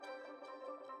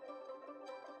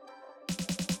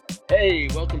Hey,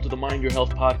 welcome to the Mind Your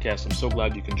Health podcast. I'm so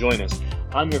glad you can join us.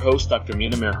 I'm your host, Dr.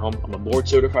 Mina Merholm. I'm a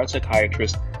board-certified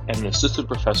psychiatrist and an assistant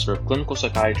professor of clinical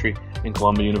psychiatry in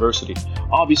Columbia University.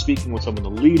 I'll be speaking with some of the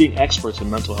leading experts in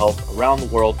mental health around the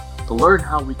world to learn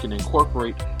how we can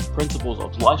incorporate principles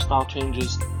of lifestyle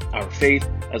changes, our faith,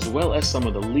 as well as some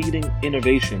of the leading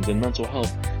innovations in mental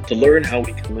health to learn how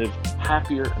we can live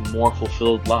happier and more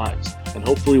fulfilled lives. And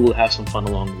hopefully we'll have some fun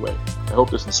along the way. I hope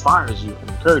this inspires you and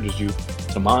encourages you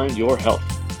to mind your health.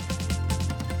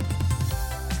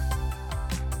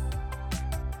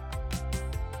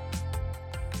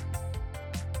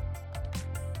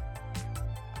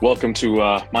 Welcome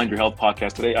to Mind Your Health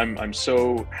podcast today. I'm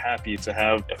so happy to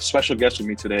have a special guest with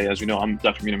me today. As you know, I'm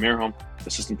Dr. Mina Merholm,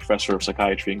 assistant professor of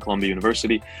psychiatry in Columbia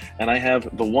University, and I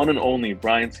have the one and only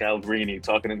Brian Scalabrine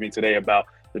talking to me today about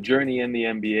the journey in the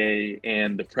NBA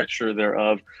and the pressure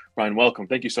thereof. Brian, welcome.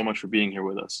 Thank you so much for being here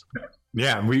with us.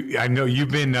 Yeah, I know you've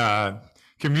been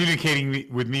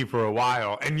communicating with me for a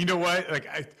while, and you know what?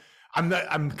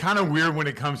 I'm kind of weird when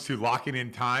it comes to locking in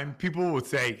time. People will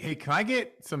say, "Hey, can I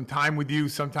get some time with you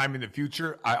sometime in the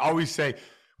future?" I always say,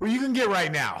 "Well, you can get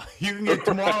right now. You can get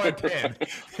tomorrow at 10.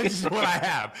 This is what I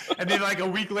have." And then like a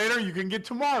week later, you can get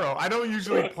tomorrow. I don't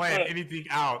usually plan anything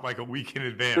out like a week in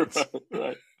advance.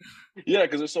 Right. Yeah,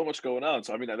 because there's so much going on.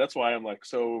 So, I mean, that's why I'm like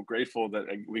so grateful that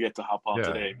we get to hop on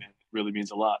today, man. It really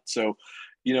means a lot. So,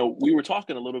 we were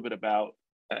talking a little bit about,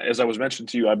 as I was mentioning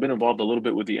to you, I've been involved a little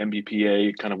bit with the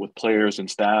NBPA, kind of with players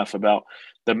and staff about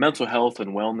the mental health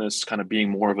and wellness kind of being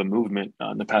more of a movement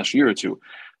in the past year or two.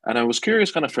 And I was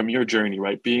curious kind of from your journey,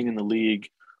 right, being in the league,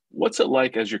 what's it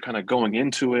like as you're kind of going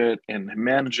into it and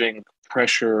managing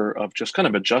pressure of just kind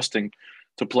of adjusting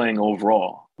to playing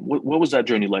overall? What was that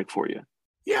journey like for you?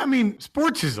 Yeah, I mean,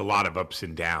 sports is a lot of ups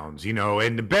and downs,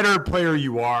 and the better player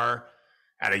you are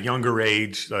at a younger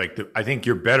age, I think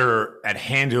you're better at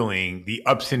handling the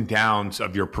ups and downs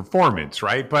of your performance,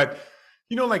 right? But,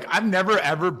 I've never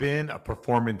ever been a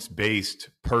performance-based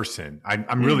person.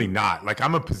 I'm really not.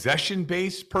 I'm a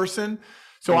possession-based person.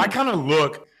 So I kind of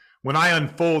look when I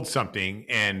unfold something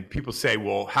and people say,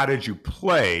 well, how did you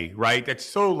play, right? That's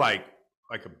so like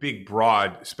a big,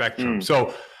 broad spectrum.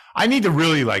 So I need to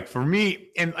really for me,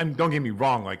 and don't get me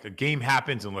wrong, a game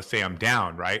happens and let's say I'm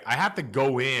down, right? I have to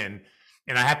go in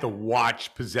and I have to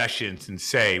watch possessions and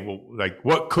say, well,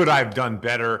 what could I have done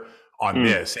better on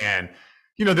this? And,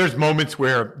 there's moments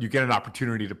where you get an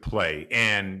opportunity to play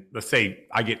and let's say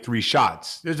I get 3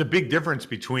 shots. There's a big difference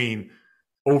between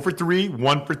 0 for 3,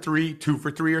 1 for 3, 2 for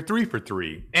 3, or 3 for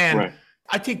 3. And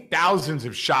I take thousands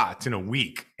of shots in a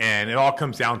week and it all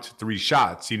comes down to 3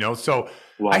 shots, So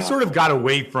I sort of got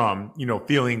away from,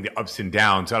 feeling the ups and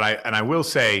downs. And I will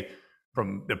say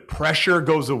from the pressure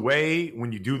goes away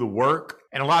when you do the work.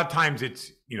 And a lot of times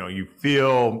it's, you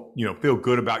feel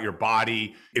good about your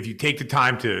body. If you take the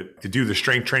time to do the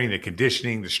strength training, the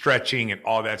conditioning, the stretching and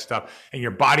all that stuff, and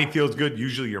your body feels good,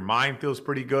 usually your mind feels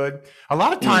pretty good. A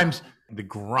lot of times the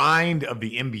grind of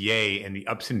the NBA and the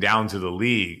ups and downs of the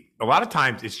league, a lot of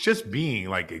times it's just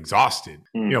being exhausted,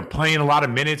 playing a lot of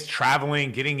minutes,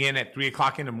 traveling, getting in at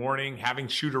 3:00 in the morning, having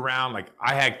shoot around.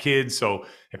 I had kids. So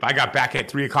if I got back at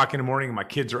 3:00 in the morning and my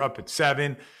kids are up at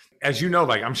 7, as you know,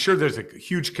 I'm sure there's a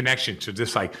huge connection to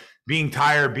just being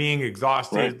tired, being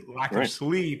exhausted, lack of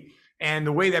sleep, and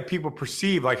the way that people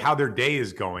perceive how their day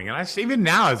is going. And I say even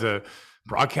now as a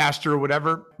broadcaster or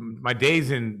whatever, my days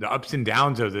and the ups and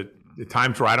downs of the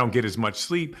times where I don't get as much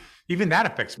sleep, even that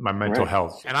affects my mental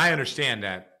health. And I understand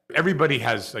that everybody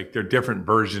has their different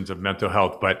versions of mental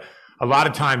health. But a lot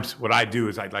of times what I do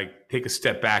is I take a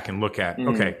step back and look at,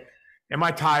 okay, am I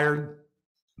tired?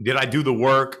 Did I do the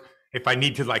work? If I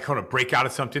need to kind of break out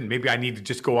of something, maybe I need to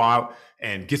just go out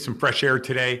and get some fresh air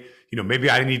today. Maybe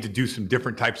I need to do some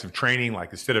different types of training.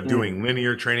 Instead of doing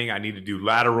linear training, I need to do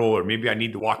lateral, or maybe I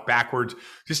need to walk backwards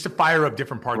just to fire up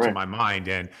different parts of my mind.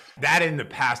 And that in the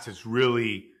past has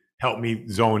really helped me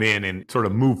zone in and sort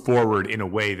of move forward in a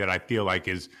way that I feel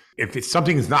is, if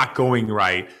something is not going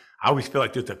right, I always feel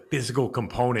there's a physical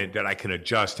component that I can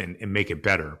adjust and make it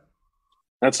better.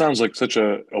 That sounds like such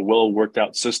a well worked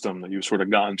out system that you've sort of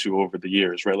gotten to over the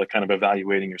years, right? Kind of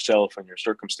evaluating yourself and your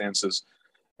circumstances.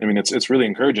 I mean, it's really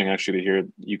encouraging actually to hear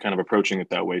you kind of approaching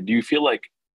it that way. Do you feel like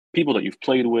people that you've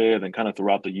played with and kind of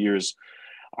throughout the years,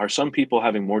 are some people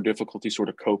having more difficulty sort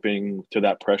of coping to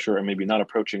that pressure and maybe not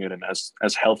approaching it in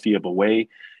as healthy of a way?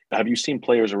 Have you seen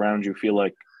players around you feel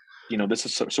like, this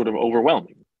is sort of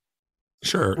overwhelming?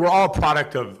 Sure. We're all a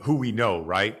product of who we know,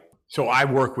 right? So I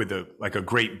work with a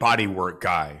great body work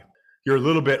guy. you're a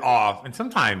little bit off. And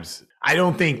sometimes I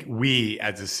don't think we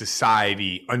as a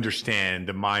society understand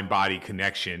the mind-body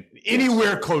connection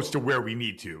anywhere close to where we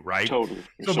need to, right? Totally.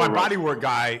 So my bodywork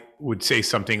guy would say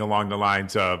something along the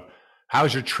lines of,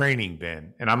 how's your training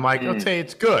been? And I'm like, I'll say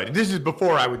it's good. This is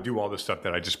before I would do all the stuff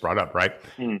that I just brought up, right?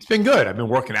 It's been good. I've been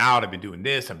working out. I've been doing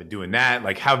this. I've been doing that.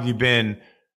 Like, how have you been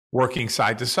working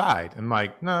side to side? I'm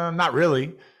like, no, not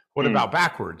really. What about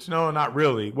backwards? No, not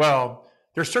really. Well,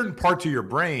 there's certain parts of your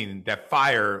brain that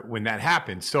fire when that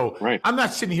happens. So I'm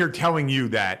not sitting here telling you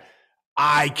that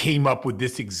I came up with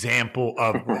this example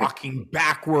of rocking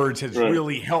backwards has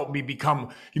really helped me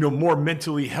become, more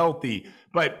mentally healthy.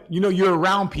 But, you're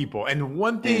around people. And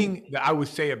one thing that I would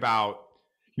say about,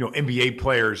 NBA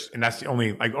players, and that's the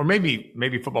only, or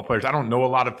maybe football players. I don't know a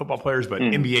lot of football players, but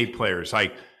NBA players,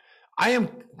 I am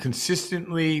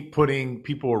consistently putting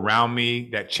people around me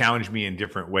that challenge me in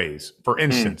different ways. For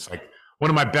instance, one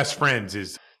of my best friends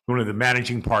is one of the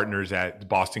managing partners at the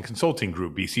Boston Consulting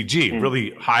Group, BCG,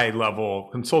 really high-level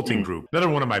consulting group. Another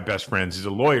one of my best friends is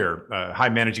a lawyer, high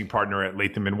managing partner at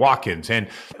Latham & Watkins. And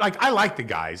I like the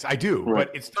guys, I do,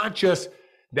 but it's not just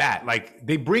that.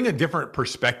 They bring a different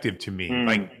perspective to me.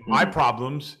 My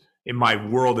problems in my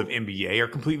world of NBA are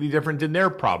completely different than their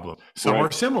problems. Some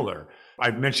are similar.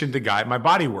 I've mentioned the guy, my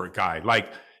bodywork guy.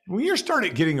 When you're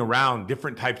started getting around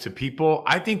different types of people,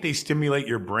 I think they stimulate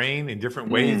your brain in different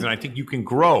ways, and I think you can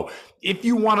grow. If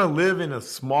you want to live in a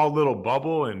small little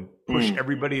bubble and push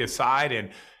everybody aside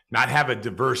and not have a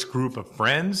diverse group of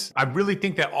friends, I really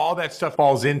think that all that stuff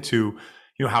falls into,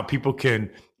 how people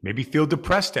can maybe feel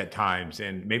depressed at times,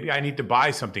 and maybe I need to buy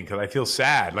something because I feel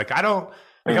sad. I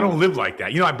don't live like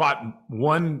that. I bought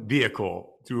one vehicle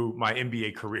through my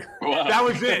NBA career. Wow. That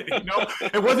was it.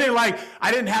 It wasn't like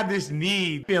I didn't have this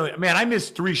need feeling, man, I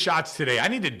missed 3 shots today. I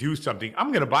need to do something. I'm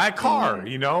going to buy a car.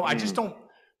 I just don't,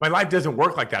 my life doesn't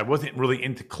work like that. I wasn't really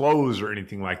into clothes or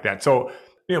anything like that. So,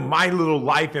 my little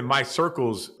life and my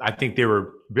circles, I think they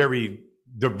were very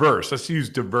diverse. Let's use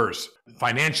diverse,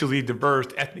 financially diverse,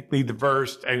 ethnically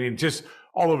diverse. I mean, just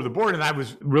all over the board. And I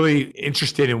was really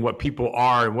interested in what people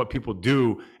are and what people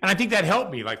do. And I think that helped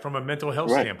me, from a mental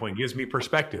health standpoint, gives me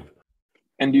perspective.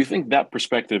 And do you think that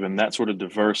perspective and that sort of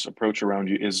diverse approach around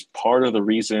you is part of the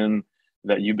reason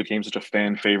that you became such a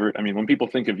fan favorite? I mean, when people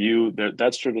think of you,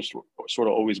 that's sort of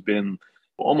always been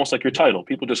almost like your title.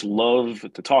 People just love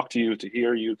to talk to you, to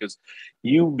hear you, because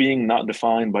you being not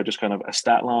defined by just kind of a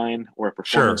stat line or a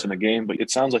performance in a game, but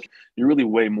it sounds like you're really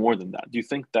way more than that. Do you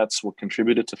think that's what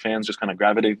contributed to fans just kind of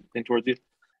gravitating towards you?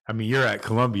 I mean, you're at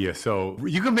Columbia, so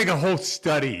you can make a whole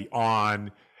study on,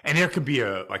 and there could be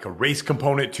a race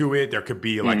component to it. There could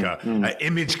be an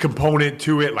image component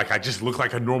to it. I just look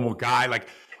like a normal guy.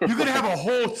 You could have a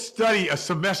whole study, a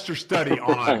semester study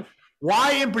on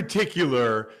why in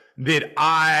particular did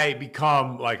I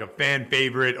become a fan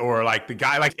favorite or the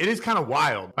guy. It is kind of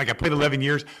wild. I played 11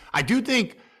 years. I do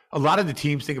think a lot of the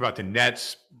teams think about the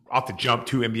Nets off the jump,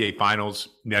 2 NBA finals.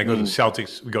 Then I go to the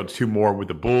Celtics. We go to 2 more with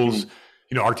the Bulls.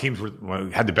 Our teams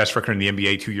had the best record in the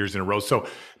NBA 2 years in a row. So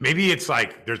maybe it's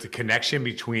there's a connection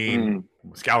between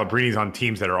Scalabrine's on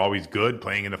teams that are always good,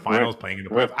 playing in the finals, playing in the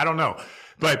playoffs. I don't know.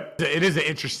 But it is an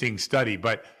interesting study.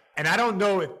 And I don't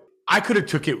know if I could have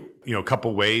took it, a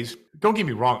couple ways. Don't get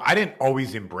me wrong. I didn't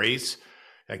always embrace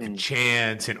the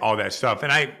chants and all that stuff.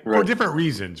 And for different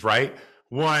reasons, right?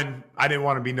 1, I didn't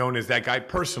want to be known as that guy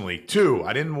personally. 2,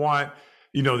 I didn't want,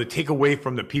 to take away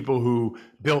from the people who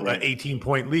built an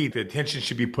 18-point lead. The attention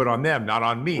should be put on them, not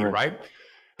on me, right?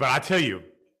 But I tell you,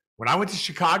 when I went to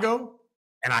Chicago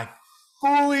and I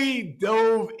fully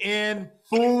dove in,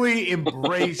 fully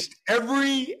embraced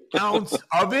every ounce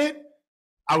of it,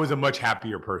 I was a much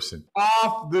happier person.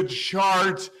 Off the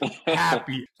charts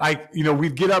happy.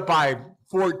 We'd get up by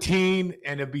 14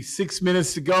 and it'd be 6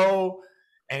 minutes to go.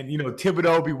 And,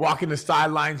 Thibodeau would be walking the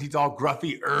sidelines. He's all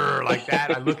gruffy, like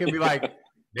that. I look and be like,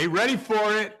 they ready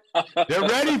for it. They're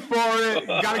ready for it.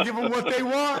 You got to give them what they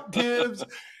want, Tibbs.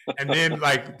 And then,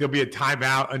 there'll be a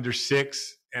timeout under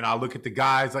 6. And I'll look at the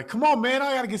guys come on, man,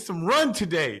 I got to get some run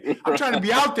today. I'm trying to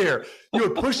be out there.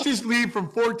 Push this lead from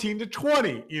 14 to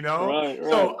 20, Right.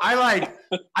 So I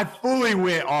fully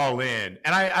went all in.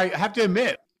 And I have to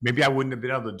admit, maybe I wouldn't have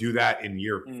been able to do that in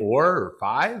year 4 or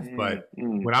 5. But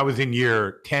when I was in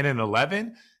year 10 and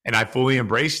 11 and I fully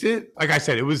embraced it, like I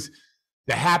said, it was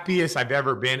the happiest I've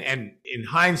ever been. And in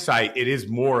hindsight, it is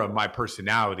more of my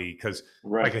personality because,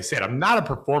 like I said, I'm not a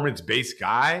performance-based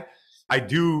guy. I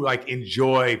do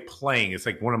enjoy playing. It's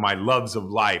one of my loves of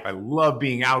life. I love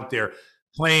being out there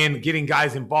playing, getting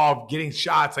guys involved, getting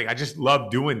shots. I just love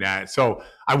doing that. So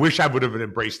I wish I would have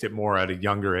embraced it more at a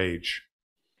younger age.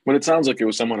 But it sounds like it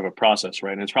was somewhat of a process,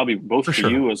 right? And it's probably both For for sure.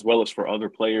 you as well as for other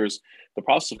players, the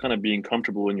process of kind of being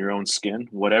comfortable in your own skin,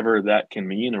 whatever that can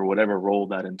mean or whatever role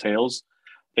that entails.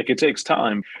 Like it takes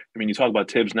time. I mean, you talk about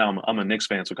Tibbs now. I'm a Knicks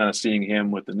fan, so kind of seeing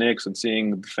him with the Knicks and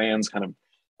seeing the fans kind of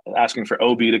asking for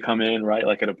Obi to come in, right?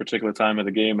 Like at a particular time of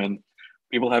the game. And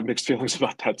people have mixed feelings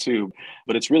about that too.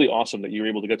 But it's really awesome that you're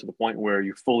able to get to the point where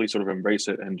you fully sort of embrace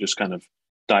it and just kind of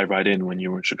dive right in when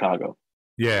you were in Chicago.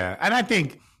 Yeah. And I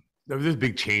think there was this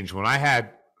big change when I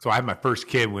had my first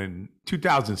kid when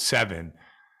 2007.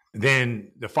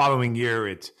 Then the following year,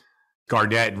 it's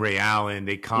Garnett and Ray Allen.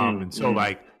 They come. And so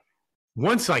like,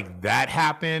 once like that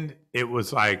happened, it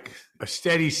was like a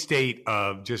steady state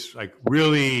of just like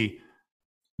really,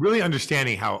 really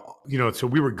understanding how, so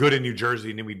we were good in New Jersey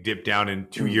and then we dipped down in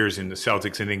 2 years in the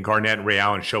Celtics, and then Garnett and Ray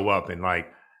Allen show up, and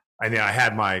then I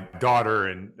had my daughter,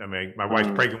 and I mean, my wife's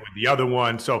pregnant with the other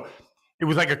one. So it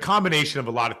was like a combination of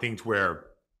a lot of things where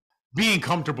being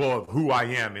comfortable of who I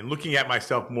am and looking at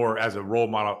myself more as a role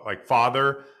model, like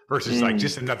father, versus like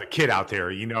just another kid out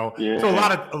there, Yeah. So a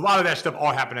lot of that stuff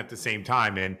all happened at the same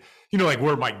time. And, like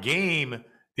where my game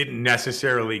didn't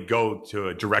necessarily go to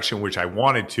a direction which I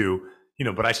wanted to,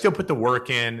 but I still put the work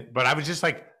in, but I was just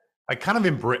like kind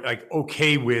of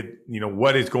okay with,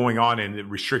 what is going on and the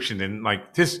restriction, and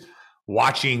like just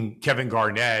watching Kevin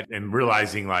Garnett and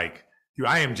realizing like,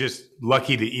 I am just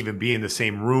lucky to even be in the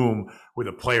same room with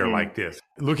a player like this.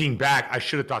 Looking back, I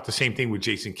should have thought the same thing with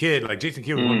Jason Kidd. Like Jason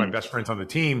Kidd was one of my best friends on the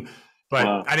team, but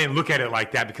I didn't look at it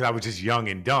like that because I was just young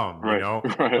and dumb,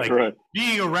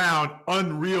 Being around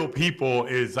unreal people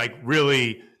is like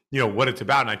really, what it's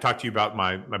about. And I talked to you about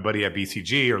my buddy at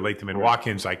BCG or Latham and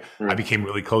Watkins. Like I became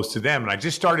really close to them, and I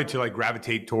just started to like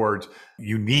gravitate towards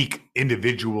unique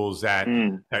individuals that,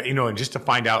 and just to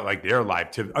find out like their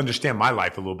life, to understand my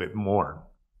life a little bit more.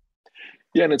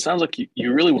 Yeah, and it sounds like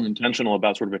you really were intentional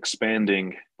about sort of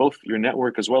expanding both your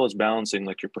network as well as balancing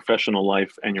like your professional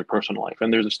life and your personal life.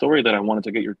 And there's a story that I wanted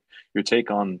to get your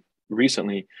take on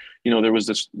recently. There was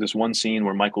this one scene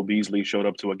where Michael Beasley showed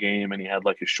up to a game and he had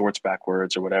like his shorts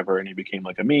backwards or whatever, and he became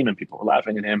like a meme and people were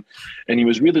laughing at him. And he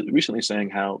was really recently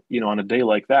saying how, on a day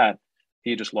like that,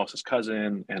 he just lost his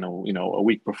cousin, and a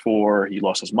week before he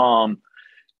lost his mom.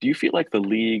 Do you feel like the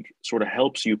league sort of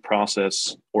helps you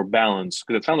process or balance?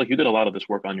 Because it sounds like you did a lot of this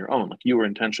work on your own. Like you were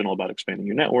intentional about expanding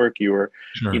your network. You were,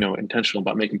 intentional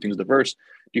about making things diverse.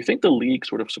 Do you think the league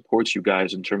sort of supports you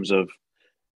guys in terms of,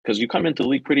 because you come into the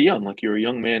league pretty young, like you're a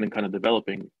young man and kind of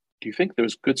developing. Do you think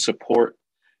there's good support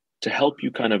to help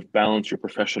you kind of balance your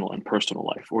professional and personal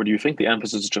life? Or do you think the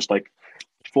emphasis is just like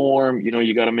form,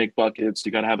 you got to make buckets,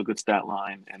 you got to have a good stat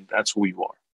line, and that's who you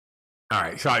are? All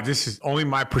right. So this is only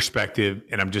my perspective,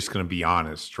 and I'm just going to be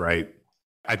honest, right?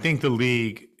 I think the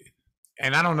league,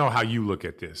 and I don't know how you look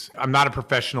at this. I'm not a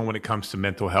professional when it comes to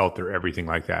mental health or everything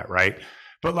like that, right?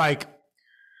 But like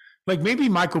maybe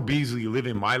Michael Beasley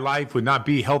living my life would not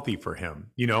be healthy for him,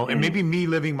 and maybe me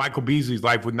living Michael Beasley's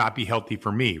life would not be healthy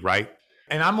for me, right?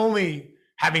 And I'm only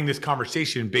having this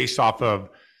conversation based off of,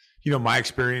 my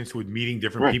experience with meeting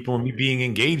different people and me being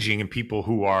engaging in people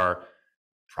who are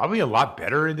probably a lot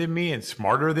better than me and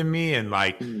smarter than me, and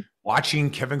like watching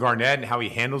Kevin Garnett and how he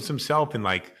handles himself. And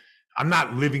like, I'm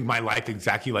not living my life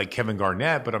exactly like Kevin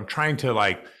Garnett, but I'm trying to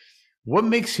like, what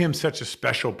makes him such a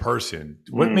special person?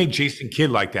 What made Jason Kidd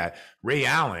like that? Ray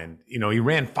Allen, he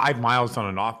ran 5 miles on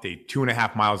an off day,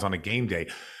 2.5 miles on a game day.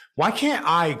 Why can't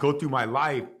I go through my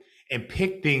life and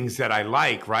pick things that I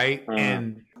like, right?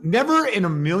 And never in a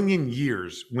million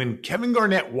years, when Kevin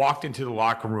Garnett walked into the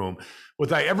locker room,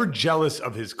 was I ever jealous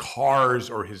of his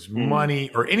cars or his money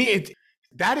or any.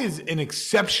 That is an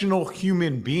exceptional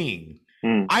human being.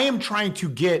 I am trying to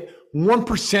get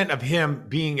 1% of him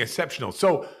being exceptional.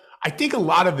 So I think a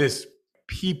lot of this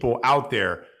people out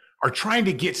there are trying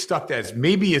to get stuff that's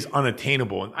maybe is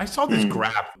unattainable. And I saw this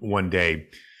graph one day.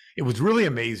 It was really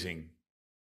amazing.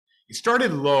 It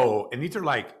started low, and these are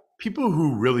like people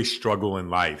who really struggle in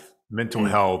life, mental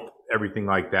health, everything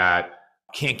like that,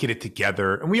 can't get it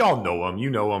together. And we all know them. You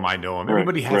know them. I know them.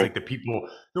 Everybody has like the people,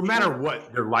 no matter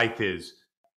what their life is,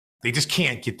 they just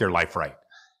can't get their life right.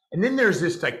 And then there's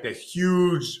this like this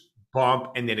huge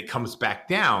bump, and then it comes back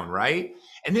down, right?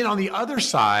 And then on the other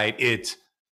side, it's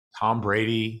Tom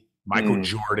Brady, Michael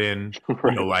Jordan,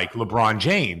 like LeBron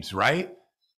James, right?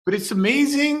 But it's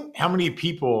amazing how many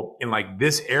people in like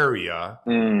this area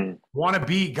want to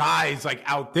be guys like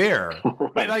out there.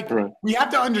 But like we have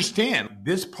to understand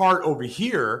this part over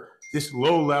here, this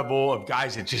low level of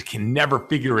guys that just can never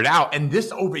figure it out. And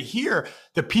this over here,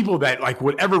 the people that like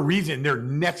whatever reason, they're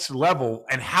next level,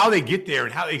 and how they get there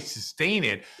and how they sustain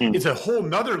it, it's a whole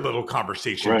nother little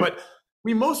conversation. But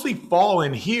we mostly fall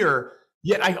in here,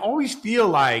 yet I always feel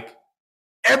like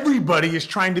everybody is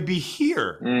trying to be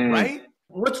here, right?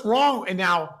 What's wrong? And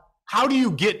now, how do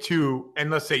you get to, and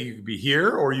let's say you can be here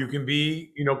or you can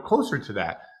be, closer to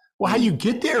that. Well, how you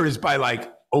get there is by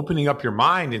like opening up your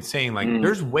mind and saying like,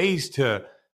 there's ways to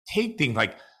take things.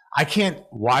 Like I can't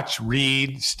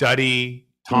read, study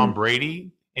Tom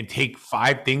Brady and take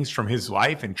 5 things from his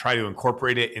life and try to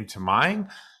incorporate it into mine.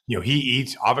 He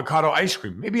eats avocado ice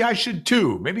cream. Maybe I should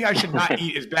too. Maybe I should not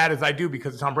eat as bad as I do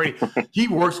because of Tom Brady. He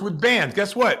works with bands.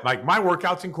 Guess what? Like my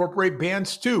workouts incorporate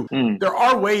bands too. There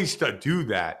are ways to do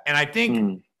that. And I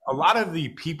think a lot of the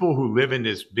people who live in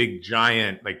this big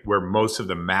giant, like where most of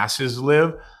the masses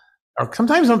live, are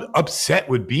sometimes upset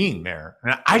with being there.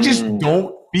 And I just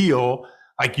don't feel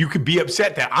like you could be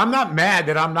upset that I'm not mad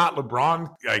that I'm not LeBron,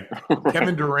 like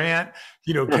Kevin Durant,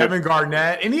 Kevin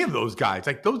Garnett, any of those guys.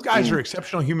 Like those guys are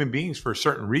exceptional human beings for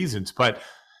certain reasons. But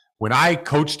when I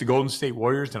coached the Golden State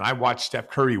Warriors and I watched Steph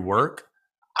Curry work,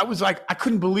 I was like, I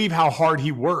couldn't believe how hard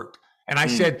he worked. And I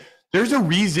said, there's a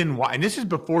reason why, and this is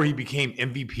before he became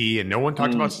MVP and no one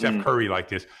talked about Steph Curry like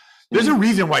this. There's a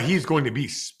reason why he's going to be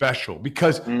special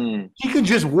because he can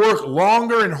just work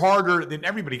longer and harder than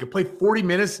everybody. He could play 40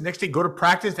 minutes, the next day go to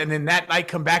practice, and then that night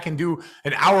come back and do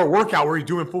an hour workout where he's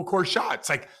doing full court shots.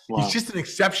 Like he's just an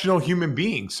exceptional human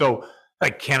being. So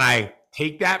like, can I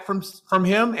take that from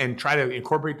him and try to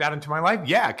incorporate that into my life?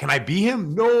 Yeah. Can I be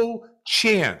him? No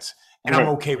chance. And I'm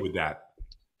okay with that.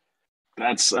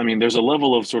 There's a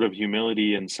level of sort of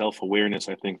humility and self-awareness.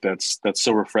 I think that's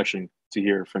so refreshing to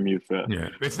hear from you.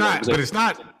 It's not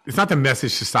the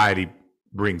message society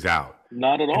brings out.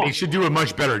 Not at all. And they should do a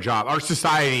much better job. Our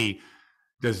society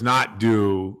does not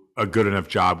do a good enough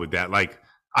job with that. Like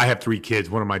I have 3 kids.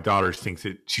 One of my daughters thinks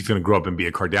that she's going to grow up and be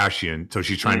a Kardashian. So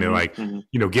she's trying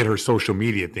to get her social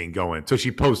media thing going. So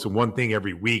she posts one thing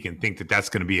every week and think that that's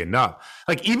going to be enough.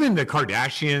 Like even the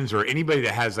Kardashians or anybody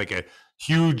that has like a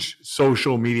huge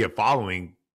social media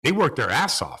following, they work their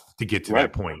ass off to get to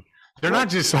that point. They're not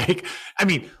just like,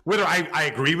 whether I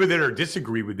agree with it or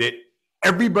disagree with it,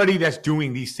 everybody that's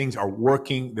doing these things are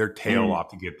working their tail off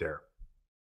to get there.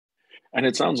 And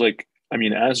it sounds like,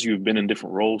 as you've been in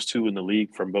different roles too in the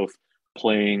league, from both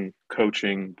playing,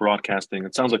 coaching, broadcasting,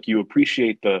 it sounds like you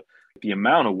appreciate the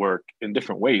amount of work in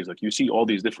different ways. Like you see all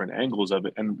these different angles of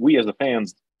it. And we as the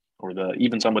fans, or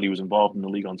even somebody who's involved in the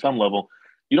league on some level,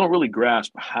 you don't really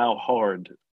grasp how hard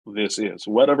this is.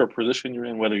 Whatever position you're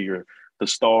in, whether you're the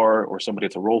star or somebody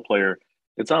that's a role player,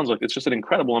 it sounds like it's just an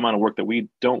incredible amount of work that we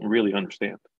don't really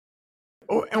understand.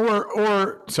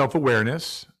 Or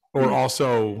self-awareness, or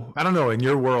also, I don't know, in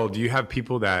your world, do you have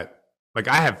people that, like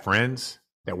I have friends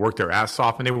that work their ass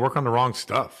off and they work on the wrong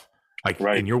stuff? Like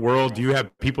in your world, do you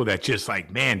have people that just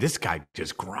like, man, this guy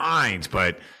just grinds,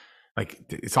 but like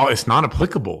it's not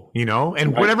applicable,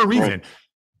 and whatever reason,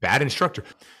 bad instructor.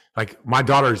 Like my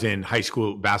daughter's in high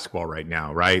school basketball right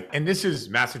now, right? And this is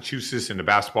Massachusetts, and the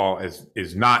basketball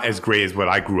is not as great as what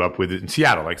I grew up with in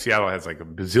Seattle. Like Seattle has like a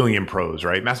bazillion pros,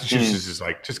 right? Massachusetts is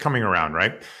like just coming around,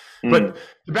 right? But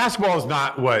the basketball is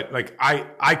not what, like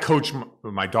I coach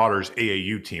my daughter's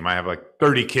AAU team. I have like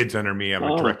 30 kids under me. I'm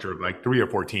a director of like 3 or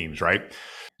 4 teams, right?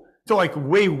 So like the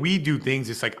way we do things,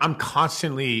 it's like I'm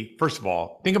constantly, first of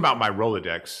all, think about my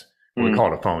Rolodex. We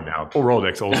call it a phone now. Full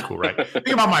Rolodex, old school, right? Think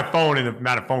about my phone and the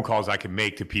amount of phone calls I can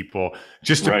make to people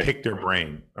just to pick their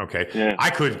brain, okay? Yeah. I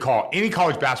could call any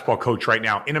college basketball coach right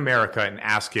now in America and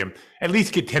ask him, at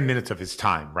least get 10 minutes of his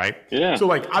time, right? Yeah. So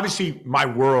like, obviously my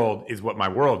world is what my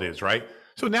world is, right?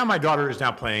 So now my daughter is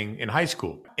now playing in high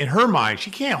school. In her mind, she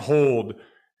can't hold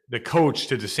the coach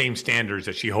to the same standards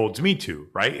that she holds me to,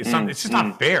 right? It's just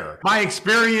not fair. My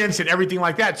experience and everything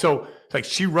like that. So like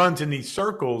she runs in these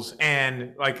circles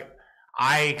and like,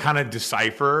 I kind of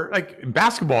decipher, like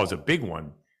basketball is a big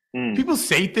one. People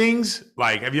say things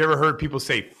like, have you ever heard people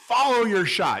say, follow your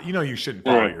shot? You shouldn't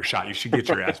follow your shot. You should get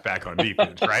your ass back on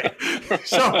defense, right?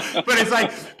 So, but it's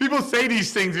like, people say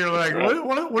these things and you're like,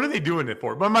 what are they doing it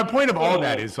for? But my point of all of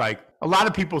that is like, a lot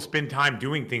of people spend time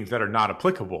doing things that are not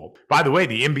applicable. By the way,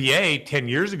 the NBA 10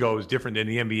 years ago is different than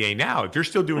the NBA now. If you're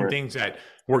still doing things that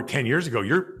worked 10 years ago,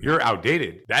 you're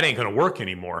outdated. That ain't going to work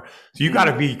anymore. So you got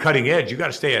to be cutting edge. You got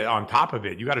to stay on top of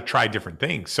it. You got to try different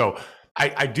things. So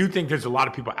I do think there's a lot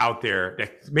of people out there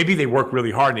that maybe they work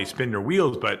really hard and they spin their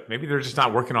wheels, but maybe they're just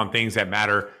not working on things that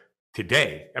matter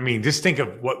today. Just think of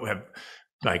what have,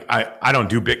 like, I don't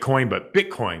do Bitcoin, but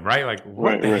Bitcoin, right? Like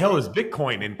what the hell is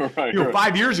Bitcoin? And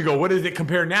 5 years ago, what does it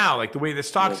compare now? Like the way the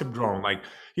stocks have grown, like,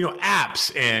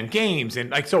 apps and games.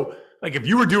 And like, so like if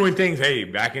you were doing things, hey,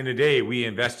 back in the day, we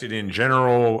invested in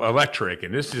General Electric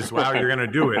and this is how you're going to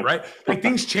do it, right? Like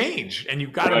things change and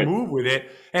you've got to move with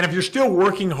it. And if you're still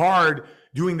working hard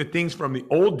doing the things from the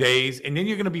old days, and then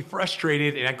you're going to be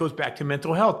frustrated, and that goes back to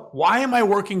mental health. Why am I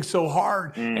working so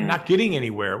hard and not getting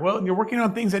anywhere? Well, you're working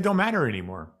on things that don't matter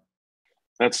anymore.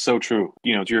 That's so true.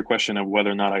 To your question of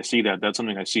whether or not I see that, that's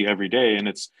something I see every day. And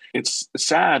it's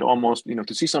sad almost,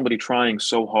 to see somebody trying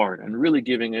so hard and really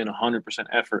giving in 100%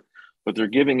 effort, but they're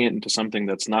giving it into something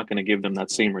that's not going to give them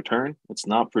that same return. It's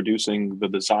not producing the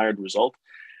desired result.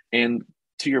 And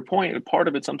to your point, part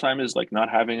of it sometimes is like not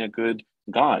having a good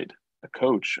guide, a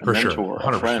coach, a mentor,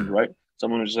 a friend, right?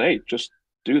 Someone who says, hey, just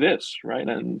do this, right?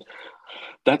 And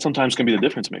that sometimes can be the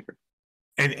difference maker.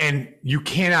 And you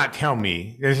cannot tell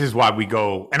me, this is why we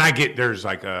go, and I get there is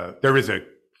a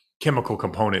chemical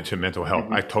component to mental health.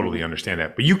 I totally understand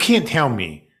that. But you can't tell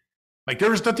me, like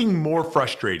there is nothing more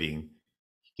frustrating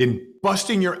than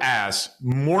busting your ass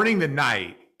morning to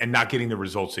night and not getting the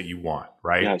results that you want,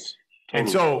 right? Yes. Totally. And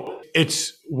so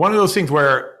it's one of those things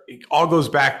where it all goes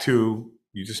back to,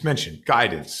 you just mentioned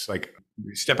guidance, like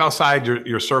step outside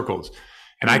your circles.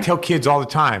 And I tell kids all the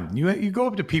time, you go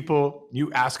up to people,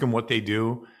 you ask them what they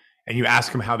do, and you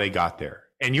ask them how they got there.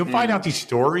 And you'll find out these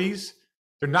stories,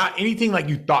 they're not anything like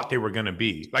you thought they were going to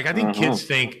be. Like I think kids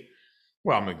think,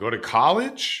 well, I'm going to go to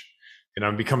college and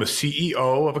I'm going to become a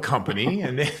CEO of a company.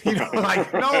 And then,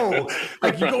 like, no,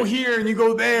 like you go here and you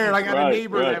go there. Like I had a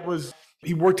neighbor that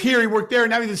he worked here, he worked there.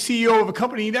 Now he's the CEO of a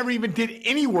company. He never even did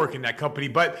any work in that company,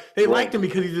 but they liked him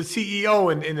because he's a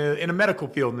CEO in a medical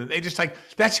field. And they just like,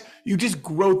 you just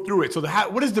grow through it. So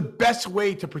what is the best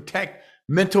way to protect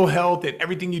mental health and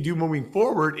everything you do moving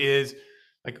forward is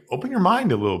like, open your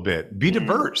mind a little bit, be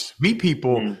diverse, meet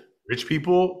people, rich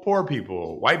people, poor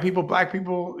people, white people, black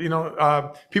people,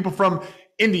 people from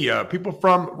India, people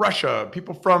from Russia,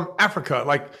 people from Africa.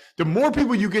 Like the more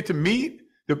people you get to meet,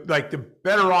 the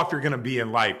better off you're going to be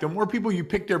in life. The more people you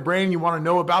pick their brain, you want to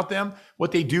know about them,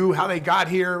 what they do, how they got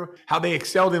here, how they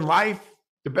excelled in life,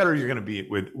 the better you're going to be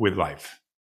with life.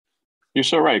 You're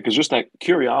so right. Because just that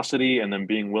curiosity and then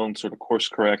being willing to sort of course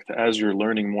correct as you're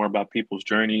learning more about people's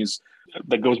journeys,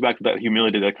 that goes back to that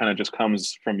humility that kind of just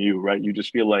comes from you, right? You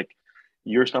just feel like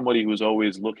you're somebody who's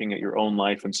always looking at your own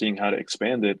life and seeing how to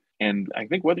expand it. And I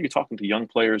think whether you're talking to young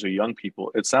players or young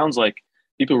people, it sounds like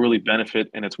people really benefit.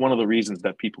 And it's one of the reasons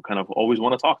that people kind of always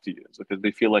want to talk to you, is because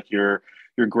they feel like you're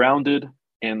grounded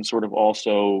and sort of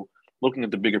also looking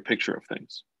at the bigger picture of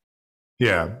things.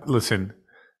 Yeah. Listen,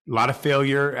 a lot of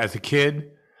failure as a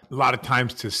kid, a lot of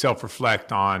times to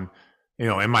self-reflect on,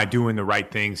 am I doing the right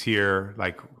things here?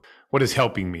 Like what is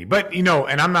helping me? But, and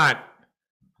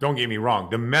don't get me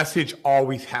wrong. The message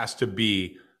always has to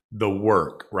be the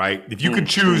work, right? If you could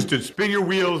choose to spin your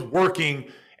wheels working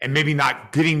and maybe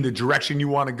not getting the direction you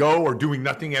want to go or doing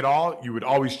nothing at all, you would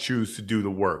always choose to do the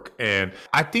work. And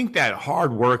I think that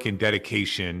hard work and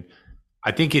dedication,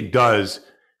 I think it does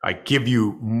give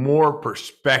you more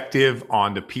perspective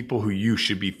on the people who you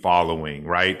should be following,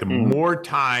 right? The more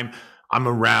time I'm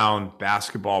around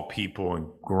basketball people and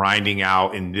grinding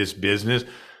out in this business,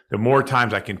 the more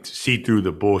times I can see through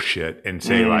the bullshit and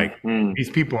say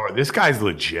these people this guy's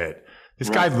legit. This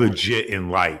guy's legit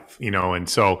in life, and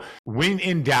so when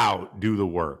in doubt, do the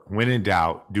work. When in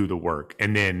doubt, do the work.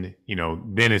 And then,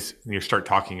 then you start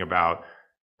talking about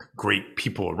great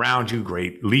people around you,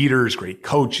 great leaders, great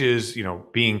coaches,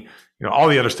 being, all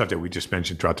the other stuff that we just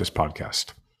mentioned throughout this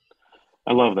podcast.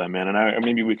 I love that, man. And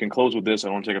maybe we can close with this. I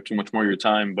don't want to take up too much more of your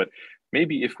time, but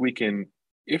maybe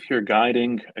if you're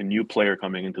guiding a new player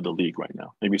coming into the league right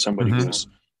now, maybe somebody who's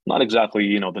not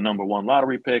exactly, the number one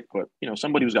lottery pick, but,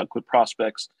 somebody who's got good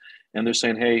prospects and they're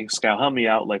saying, hey, Scal, help me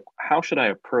out. Like, how should I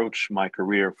approach my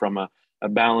career from a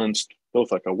balanced,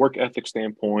 both like a work ethic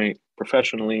standpoint,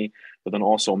 professionally, but then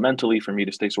also mentally for me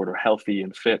to stay sort of healthy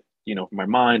and fit, my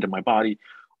mind and my body.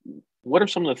 What are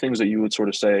some of the things that you would sort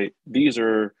of say, these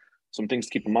are some things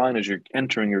to keep in mind as you're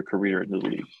entering your career in the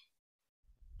league?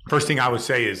 First thing I would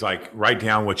say is write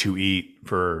down what you eat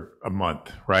for a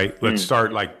month, right? Let's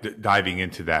start diving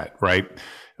into that, right?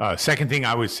 Second thing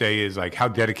I would say is how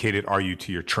dedicated are you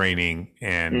to your training?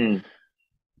 And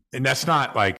that's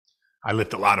not I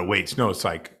lift a lot of weights. No, it's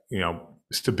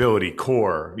stability,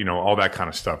 core, all that kind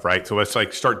of stuff, right? So let's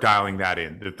start dialing that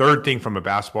in. The third thing from a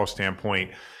basketball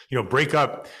standpoint, break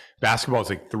up basketball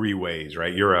is three ways,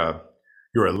 right? You're a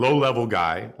low level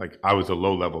guy. I was a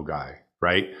low level guy,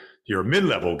 right? You're a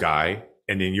mid-level guy,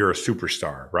 and then you're a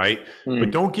superstar, right?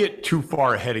 But don't get too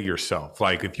far ahead of yourself.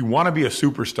 If you want to be a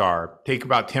superstar, take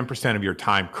about 10% of your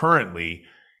time currently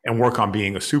and work on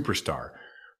being a superstar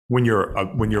when you're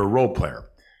a role player.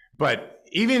 But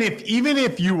even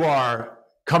if you are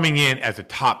coming in as a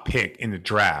top pick in the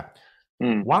draft,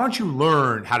 why don't you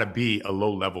learn how to be a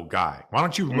low level guy? Why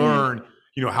don't you learn,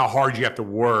 how hard you have to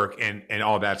work and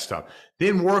all that stuff?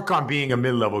 Then work on being a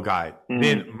mid level guy.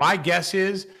 Then my guess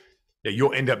is that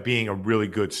you'll end up being a really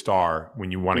good star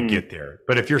when you want to get there.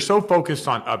 But if you're so focused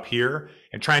on up here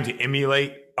and trying to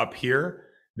emulate up here,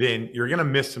 then you're going to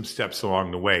miss some steps along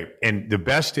the way. And the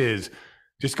best is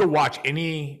just go watch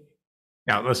any.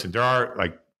 Now, listen, there are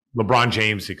like LeBron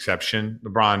James exception.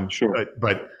 LeBron, sure.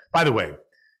 But by the way,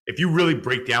 if you really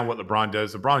break down what LeBron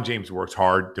does, LeBron James works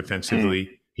hard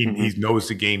defensively. He knows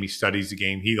the game. He studies the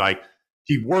game.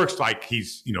 He works like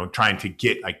he's, trying to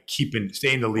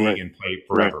stay in the league and play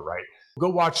forever, right? Go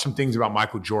watch some things about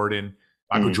Michael Jordan.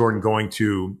 Michael Jordan going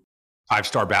to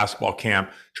 5-star basketball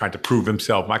camp, trying to prove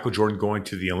himself. Michael Jordan going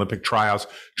to the Olympic trials,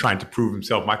 trying to prove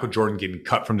himself. Michael Jordan getting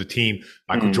cut from the team.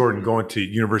 Michael Jordan going to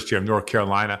University of North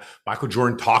Carolina. Michael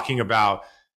Jordan talking about,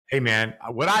 hey, man,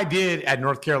 what I did at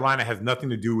North Carolina has nothing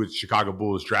to do with Chicago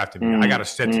Bulls drafting me. I got to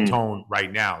set the tone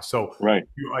right now. So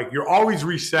you're always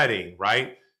resetting,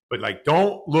 right? But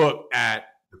don't look at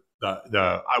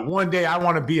one day I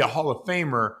want to be a Hall of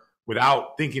Famer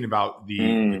without thinking about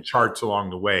the charts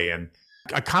along the way. And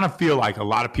I kind of feel like a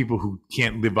lot of people who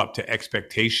can't live up to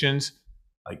expectations,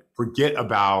 forget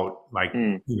about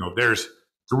there's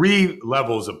 3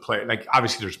 levels of play.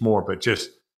 Obviously there's more, but just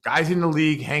guys in the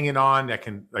league hanging on that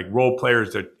can role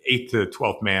players, the 8th to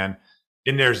 12th man.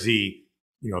 Then there's the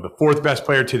 4th best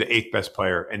player to the 8th best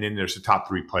player. And then there's the top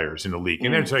 3 players in the league.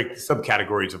 And there's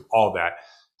subcategories of all that.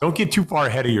 Don't get too far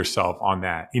ahead of yourself on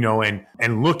that,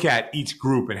 and look at each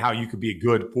group and how you could be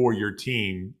good for your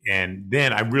team. And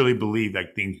then I really believe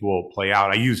that things will play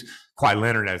out. I use Kawhi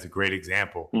Leonard as a great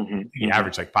example. He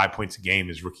averaged 5 points a game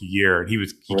his rookie year. And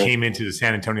he came into the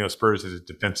San Antonio Spurs as a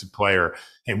defensive player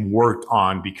and worked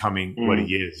on becoming what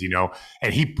he is,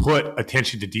 and he put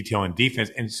attention to detail in defense.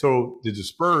 And so the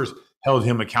Spurs held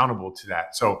him accountable to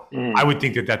that. So I would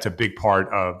think that that's a big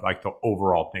part of the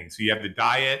overall thing. So you have the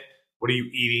diet. What are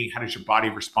you eating? How does your body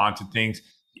respond to things?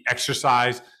 The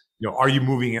exercise, are you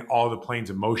moving in all the planes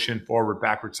of motion, forward,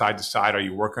 backward, side to side? Are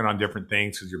you working on different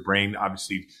things? Because your brain,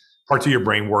 obviously, parts of your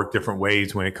brain work different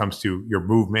ways when it comes to your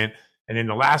movement. And then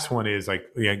the last one is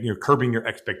you're curbing your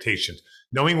expectations,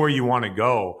 knowing where you want to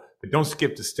go, but don't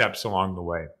skip the steps along the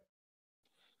way.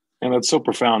 And that's so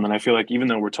profound. And I feel like even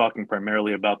though we're talking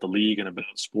primarily about the league and about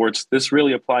sports, this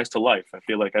really applies to life. I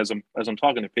feel like as I'm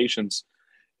talking to patients,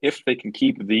 if they can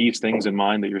keep these things in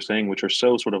mind that you're saying, which are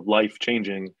so sort of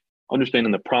life-changing,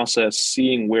 understanding the process,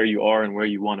 seeing where you are and where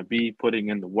you want to be, putting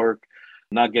in the work,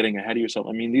 not getting ahead of yourself.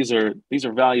 I mean, these are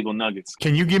valuable nuggets.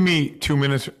 Can you give me 2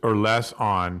 minutes or less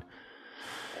on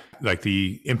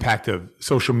the impact of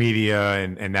social media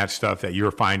and that stuff that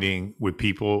you're finding with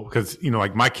people? Because,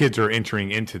 my kids are entering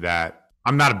into that.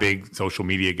 I'm not a big social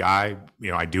media guy.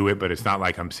 I do it, but it's not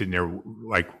like I'm sitting there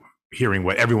hearing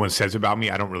what everyone says about me.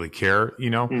 I don't really care,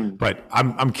 but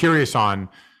I'm curious on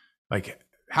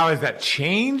how has that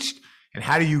changed and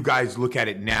how do you guys look at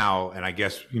it now? And I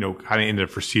guess, kind of in the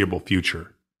foreseeable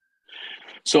future.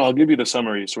 So I'll give you the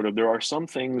summary. Sort of, there are some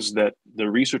things that the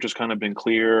research has kind of been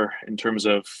clear in terms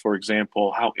of, for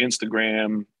example, how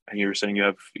Instagram, and you're saying you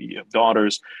have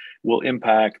daughters, will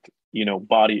impact,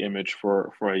 body image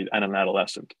for an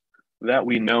adolescent. That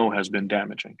we know has been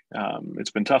damaging.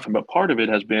 It's been tough, but part of it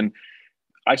has been,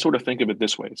 I sort of think of it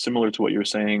this way, similar to what you're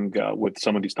saying with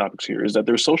some of these topics here, is that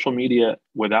there's social media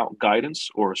without guidance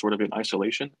or sort of in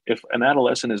isolation. If an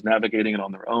adolescent is navigating it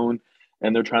on their own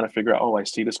and they're trying to figure out, I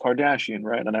see this Kardashian,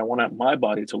 right? And I want my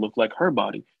body to look like her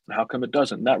body. And how come it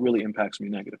doesn't? That really impacts me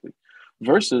negatively.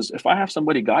 Versus if I have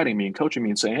somebody guiding me and coaching me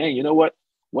and saying, hey, you know what?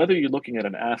 Whether you're looking at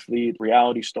an athlete,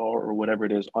 reality star, or whatever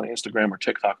it is on Instagram or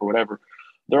TikTok or whatever,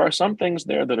 there are some things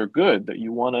there that are good that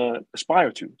you want to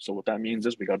aspire to. So what that means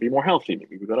is we got to be more healthy.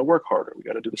 Maybe we got to work harder. We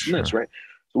got to do this and this, right?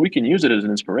 So we can use it as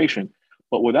an inspiration,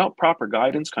 but without proper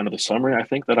guidance, kind of the summary, I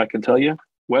think that I can tell you,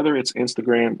 whether it's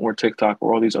Instagram or TikTok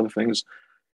or all these other things,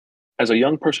 as a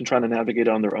young person trying to navigate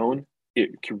on their own,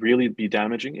 it could really be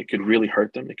damaging. It could really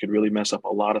hurt them. It could really mess up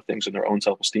a lot of things in their own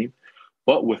self-esteem.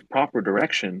 But with proper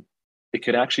direction, it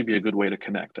could actually be a good way to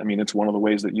connect. I mean, it's one of the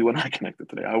ways that you and I connected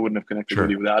today. I wouldn't have connected with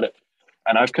you without it.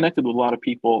 And I've connected with a lot of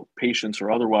people, patients or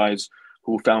otherwise,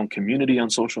 who found community on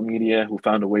social media, who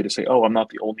found a way to say, I'm not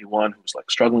the only one who's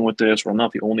struggling with this, or I'm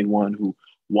not the only one who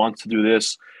wants to do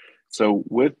this. So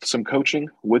with some coaching,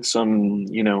 with some,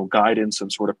 guidance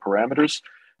and sort of parameters,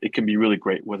 it can be really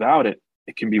great. Without it,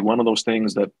 it can be one of those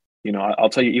things that, I'll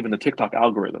tell you, even the TikTok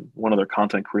algorithm, one of their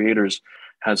content creators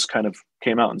has kind of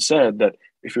came out and said that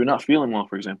if you're not feeling well,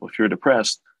 for example, if you're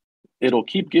depressed, it'll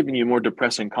keep giving you more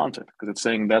depressing content because it's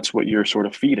saying that's what you're sort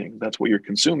of feeding, that's what you're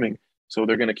consuming. So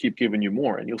they're going to keep giving you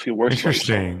more, and you'll feel worse.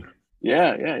 Interesting.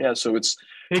 Yeah. So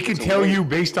it can tell you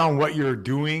based on what you're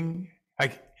doing.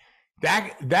 Like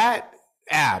that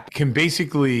app can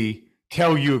basically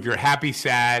tell you if you're happy,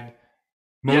 sad,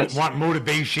 want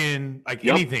motivation, like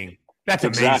anything. That's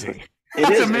amazing.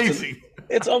 That's amazing.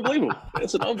 It's unbelievable.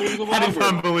 It's an unbelievable. That is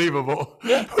unbelievable.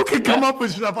 Yeah. Who can come up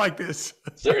with stuff like this?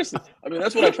 Seriously. I mean,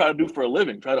 that's what I try to do for a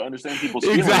living. Try to understand people's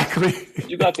feelings. Exactly.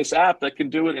 You got this app that can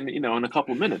do it in a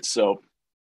couple of minutes. So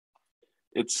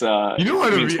it's what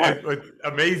would be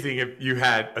amazing if you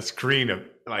had a screen of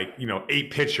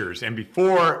 8 pictures, and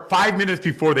 5 minutes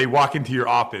before they walk into your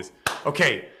office,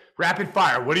 okay, rapid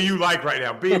fire. What do you like right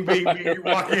now? Bing, bing, bing. You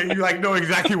walk in, you know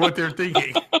exactly what they're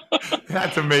thinking.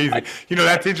 That's amazing.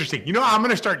 That's interesting. I'm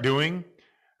going to start doing?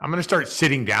 I'm going to start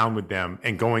sitting down with them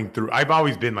and going through. I've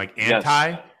always been anti.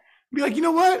 Yes. Be like, you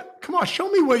know what? Come on, show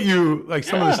me what you like.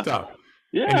 Some of the stuff.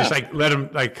 Yeah. And just let them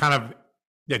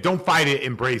don't fight it,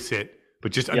 embrace it,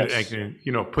 but just put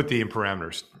the in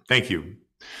parameters. Thank you.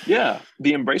 Yeah,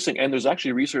 the embracing, and there's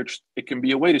actually research. It can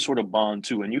be a way to sort of bond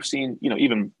too. And you've seen,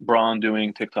 even Braun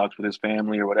doing TikToks with his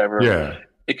family or whatever. Yeah,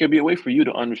 it could be a way for you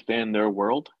to understand their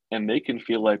world, and they can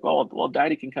feel like, oh, well,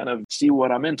 Daddy can kind of see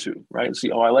what I'm into, right?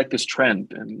 See, I like this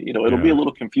trend, and it'll be a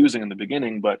little confusing in the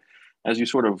beginning, but as you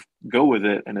sort of go with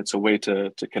it, and it's a way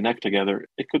to connect together,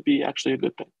 it could be actually a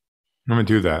good thing. I'm gonna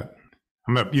do that.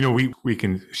 We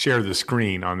can share the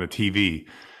screen on the TV.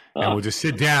 And we'll just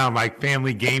sit down like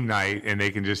family game night, and they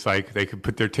can just they can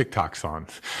put their TikToks on.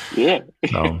 Yeah.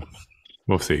 So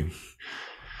we'll see.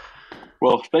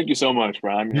 Well, thank you so much,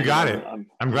 Brian. You got it.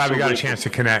 I'm glad we got a chance to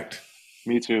connect.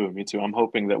 Me too. I'm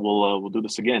hoping that we'll do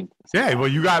this again. Yeah. Well,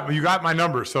 you got my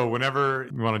number. So whenever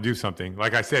you want to do something,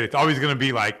 like I said, it's always going to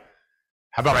be like,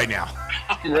 how about right now?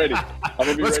 I'm ready. I'm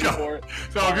gonna be let's ready go. for it.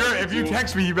 So if you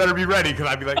text me, you better be ready, because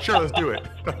I'd be like, sure, let's do it.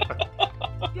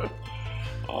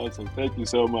 Awesome. Thank you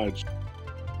so much.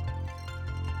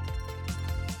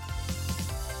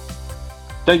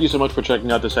 Thank you so much for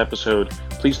checking out this episode.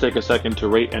 Please take a second to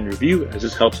rate and review, as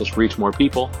this helps us reach more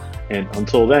people. And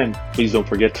until then, please don't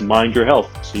forget to mind your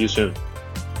health. See you soon.